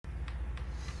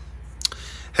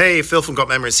Hey, Phil from Got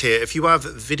Memories here. If you have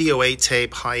video 8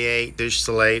 tape, high 8,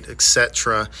 digital 8,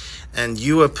 etc., and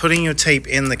you are putting your tape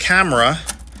in the camera,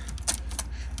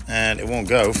 and it won't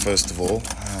go, first of all.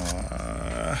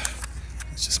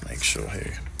 Let's just make sure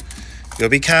here. You gotta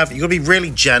be careful. You gotta be really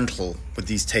gentle with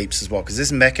these tapes as well, because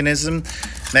this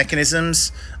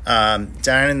mechanisms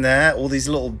down in there, all these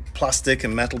little plastic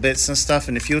and metal bits and stuff.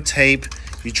 And if your tape,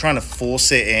 you're trying to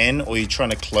force it in or you're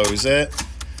trying to close it,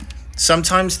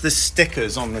 sometimes the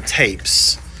stickers on the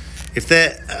tapes, if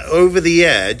they're over the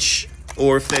edge,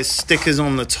 or if there's stickers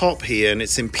on the top here and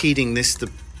it's impeding this to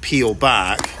peel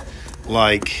back,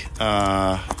 like,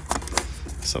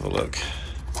 let's have a look.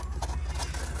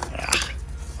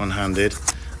 One-handed.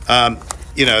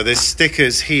 You know, there's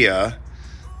stickers here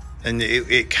and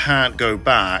it can't go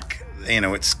back. You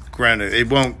know, it's grounded. It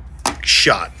won't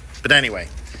shut. But anyway,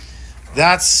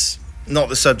 that's not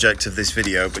the subject of this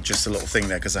video, but just a little thing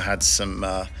there, because I had some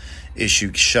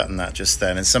issue shutting that just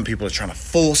then, and some people are trying to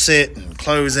force it and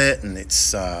close it, and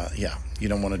it's yeah, you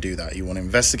don't want to do that. You want to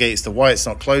investigate as to why it's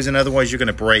not closing, otherwise you're going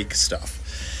to break stuff.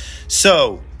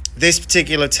 So this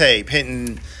particular tape, hit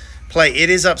and play, it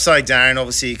is upside down,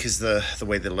 obviously, because the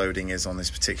way the loading is on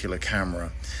this particular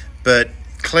camera, but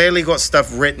clearly got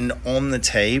stuff written on the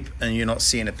tape and you're not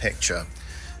seeing a picture.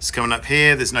 It's coming up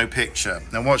here, there's no picture.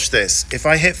 Now watch this. If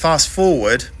I hit fast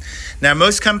forward, now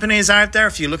most companies out there,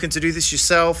 if you're looking to do this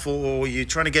yourself or you're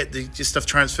trying to get your stuff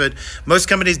transferred, most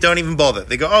companies don't even bother.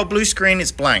 They go, oh, blue screen,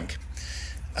 it's blank.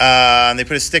 And they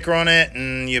put a sticker on it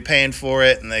and you're paying for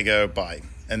it and they go, bye.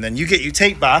 And then you get your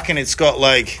tape back and it's got,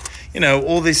 like, you know,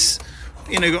 all this,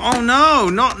 you know, oh no,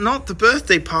 not the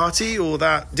birthday party or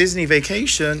that Disney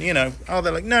vacation, you know. Oh,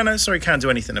 they're like, no, sorry, can't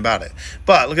do anything about it.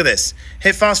 But look at this.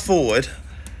 Hit fast forward.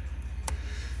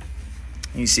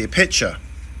 You see a picture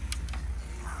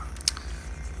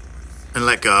and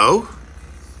let go,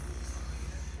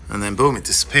 and then boom, it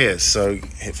disappears. So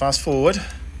hit fast forward,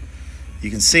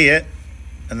 you can see it,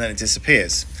 and then it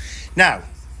disappears. Now,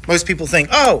 most people think,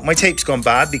 oh, my tape's gone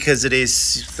bad because it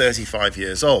is 35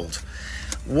 years old.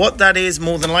 What that is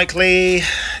more than likely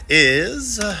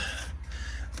is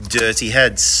dirty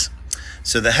heads.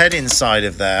 So the head inside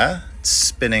of there, it's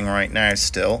spinning right now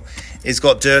still, it's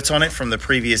got dirt on it from the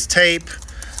previous tape,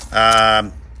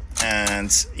 and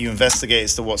you investigate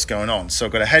as to what's going on. So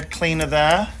I've got a head cleaner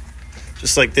there,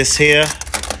 just like this here.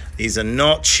 These are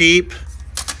not cheap.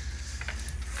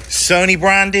 Sony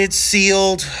branded,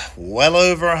 sealed, well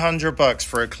over $100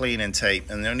 for a cleaning tape,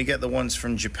 and they only get the ones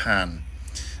from Japan.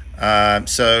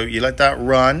 So you let that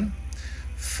run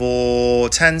for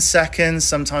 10 seconds.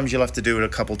 Sometimes you'll have to do it a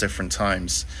couple different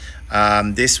times.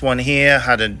 This one here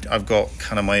had I've got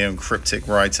kind of my own cryptic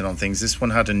writing on things. This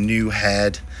one had a new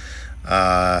head,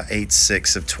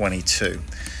 8.6 of 22.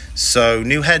 So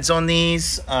new heads on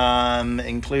these,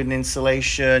 including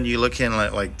installation, you're looking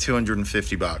at like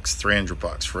 $250,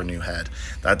 $300 for a new head.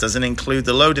 That doesn't include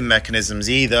the loading mechanisms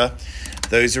either.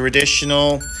 Those are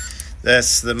additional.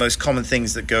 That's the most common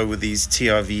things that go with these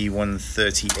TRV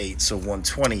 138s or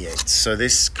 128s. So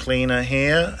this cleaner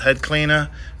here, head cleaner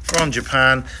from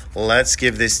Japan. Let's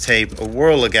give this tape a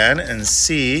whirl again and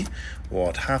see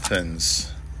what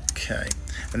happens. Okay,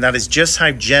 and that is just how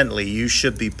gently you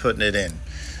should be putting it in.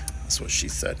 That's what she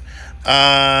said.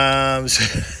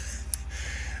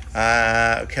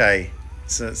 Okay,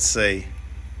 so let's see.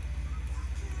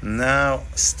 No,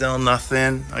 still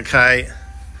nothing. Okay.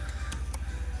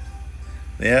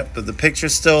 Yeah, but the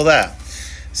picture's still there.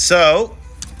 So,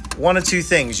 one or two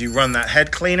things. You run that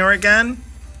head cleaner again,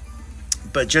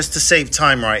 but just to save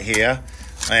time right here,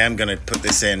 I am going to put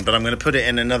this in, but I'm going to put it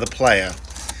in another player,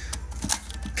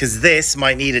 because this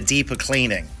might need a deeper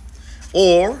cleaning,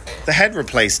 or the head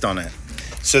replaced on it.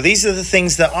 So these are the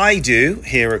things that I do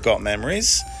here at Got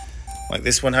Memories. Like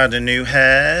this one had a new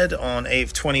head on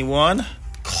 8/21.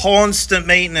 Constant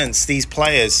maintenance, these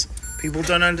players. People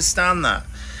don't understand that.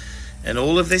 And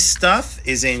all of this stuff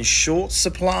is in short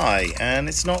supply, and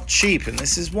it's not cheap. And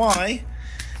this is why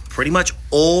pretty much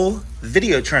all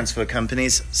video transfer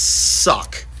companies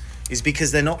suck, is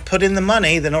because they're not putting the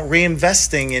money, they're not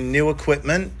reinvesting in new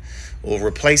equipment or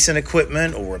replacing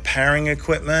equipment or repairing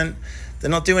equipment. They're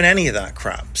not doing any of that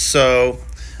crap. So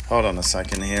hold on a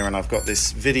second here, and I've got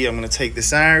this video. I'm going to take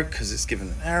this out because it's given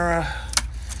an error.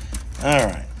 All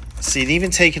right. See,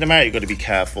 even taking them out, you've got to be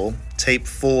careful. Tape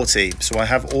 40. So I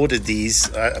have ordered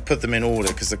these. I put them in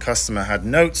order because the customer had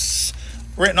notes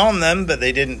written on them, but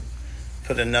they didn't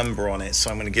put a number on it. So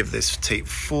I'm going to give this tape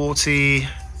 40.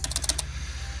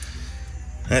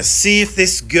 Let's see if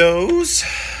this goes.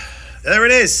 There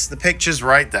it is. The picture's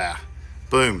right there.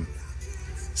 Boom.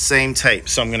 Same tape.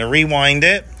 So I'm going to rewind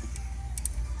it.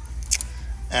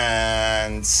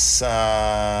 And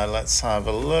let's have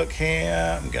a look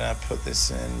here. I'm gonna put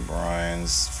this in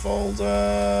Brian's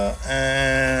folder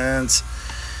and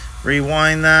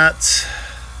rewind that.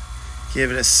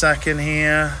 Give it a second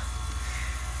here.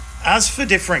 As for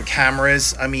different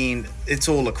cameras, I mean, it's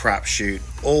all a crapshoot.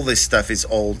 All this stuff is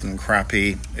old and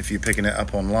crappy if you're picking it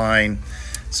up online.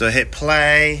 So hit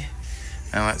play,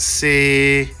 and let's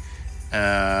see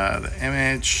the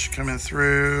image coming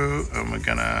through, and we're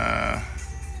gonna,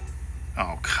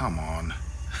 oh, come on.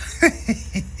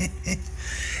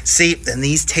 See, and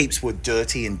these tapes were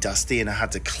dirty and dusty, and I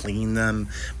had to clean them,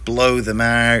 blow them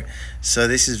out. So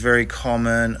this is very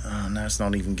common. Oh, now it's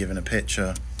not even giving a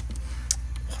picture.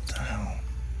 What the hell?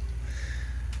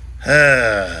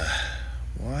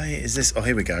 Why is this? Oh,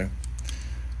 here we go.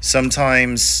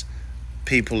 Sometimes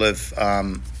people have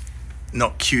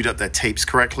not queued up their tapes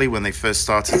correctly when they first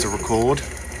started to record.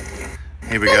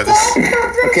 Here we go.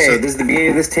 Okay, this is the beginning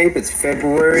of this tape. It's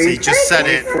February. So you just said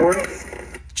 24th.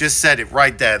 Just said it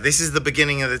right there. This is the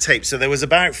beginning of the tape. So there was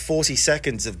about 40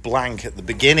 seconds of blank at the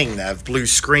beginning there, of blue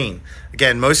screen.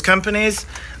 Again, most companies,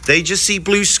 they just see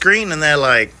blue screen and they're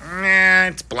like, nah,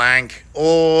 it's blank.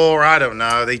 Or I don't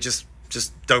know, they just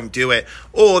don't do it.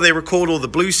 Or they record all the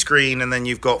blue screen and then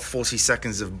you've got 40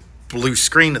 seconds of blue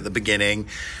screen at the beginning.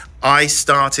 I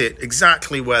start it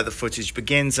exactly where the footage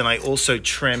begins, and I also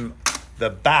trim the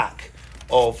back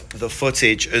of the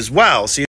footage as well. So